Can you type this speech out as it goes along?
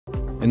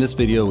In this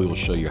video, we will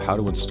show you how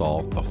to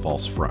install a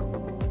false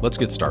front. Let's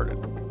get started.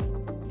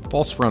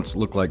 False fronts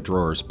look like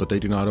drawers, but they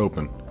do not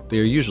open. They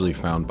are usually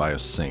found by a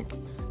sink.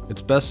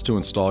 It's best to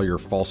install your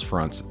false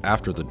fronts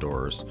after the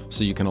doors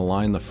so you can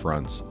align the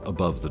fronts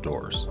above the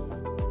doors.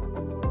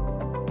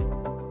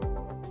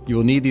 You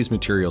will need these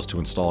materials to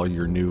install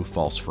your new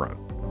false front: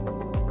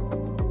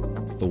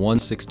 the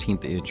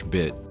 1/16 inch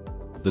bit,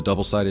 the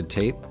double-sided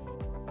tape,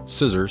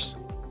 scissors,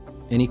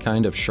 any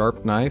kind of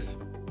sharp knife,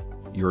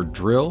 your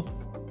drill,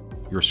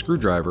 your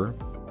screwdriver,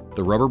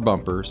 the rubber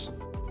bumpers,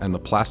 and the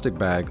plastic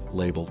bag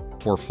labeled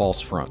for false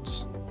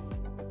fronts.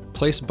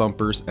 Place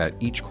bumpers at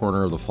each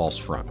corner of the false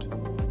front.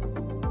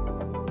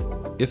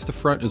 If the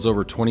front is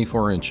over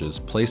 24 inches,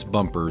 place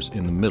bumpers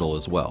in the middle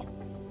as well.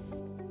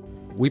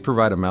 We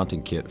provide a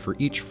mounting kit for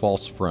each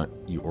false front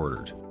you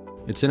ordered.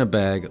 It's in a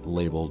bag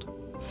labeled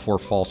for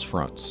false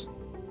fronts.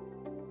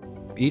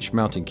 Each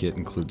mounting kit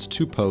includes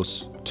 2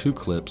 posts, 2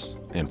 clips,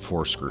 and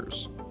 4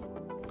 screws.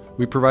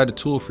 We provide a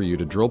tool for you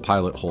to drill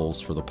pilot holes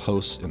for the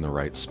posts in the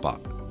right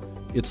spot.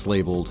 It's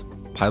labeled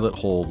Pilot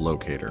Hole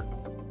Locator.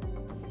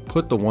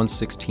 Put the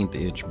 1/16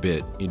 inch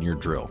bit in your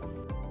drill.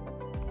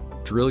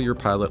 Drill your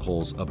pilot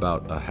holes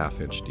about a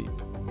 1/2 inch deep.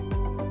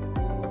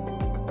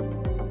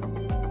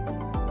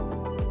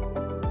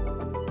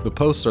 The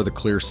posts are the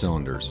clear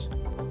cylinders.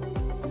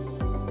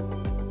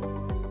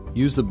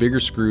 Use the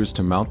bigger screws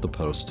to mount the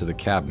posts to the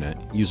cabinet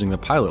using the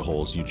pilot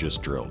holes you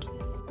just drilled.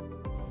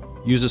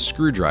 Use a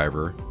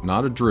screwdriver,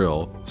 not a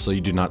drill, so you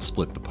do not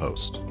split the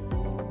post.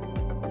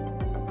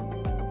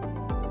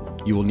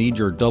 You will need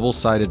your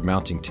double-sided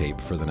mounting tape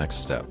for the next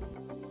step.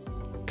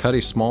 Cut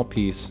a small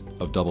piece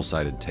of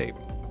double-sided tape.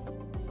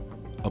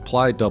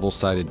 Apply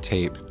double-sided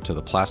tape to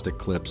the plastic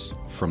clips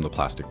from the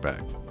plastic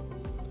bag.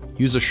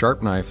 Use a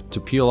sharp knife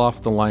to peel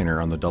off the liner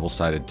on the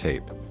double-sided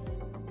tape.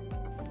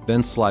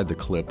 Then slide the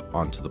clip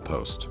onto the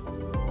post.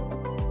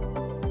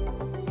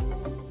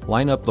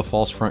 Line up the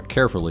false front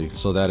carefully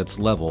so that it's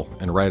level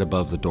and right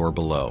above the door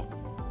below.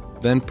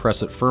 Then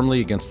press it firmly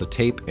against the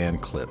tape and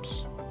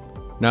clips.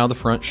 Now the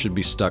front should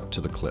be stuck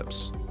to the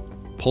clips.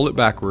 Pull it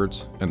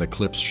backwards and the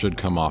clips should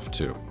come off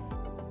too.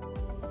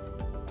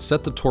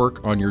 Set the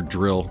torque on your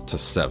drill to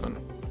 7.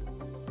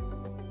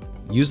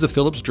 Use the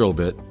Phillips drill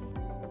bit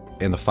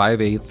and the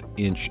 5/8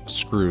 inch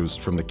screws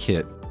from the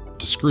kit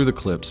to screw the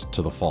clips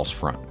to the false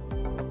front.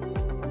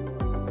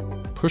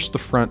 Push the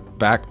front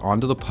back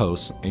onto the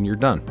posts and you're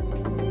done.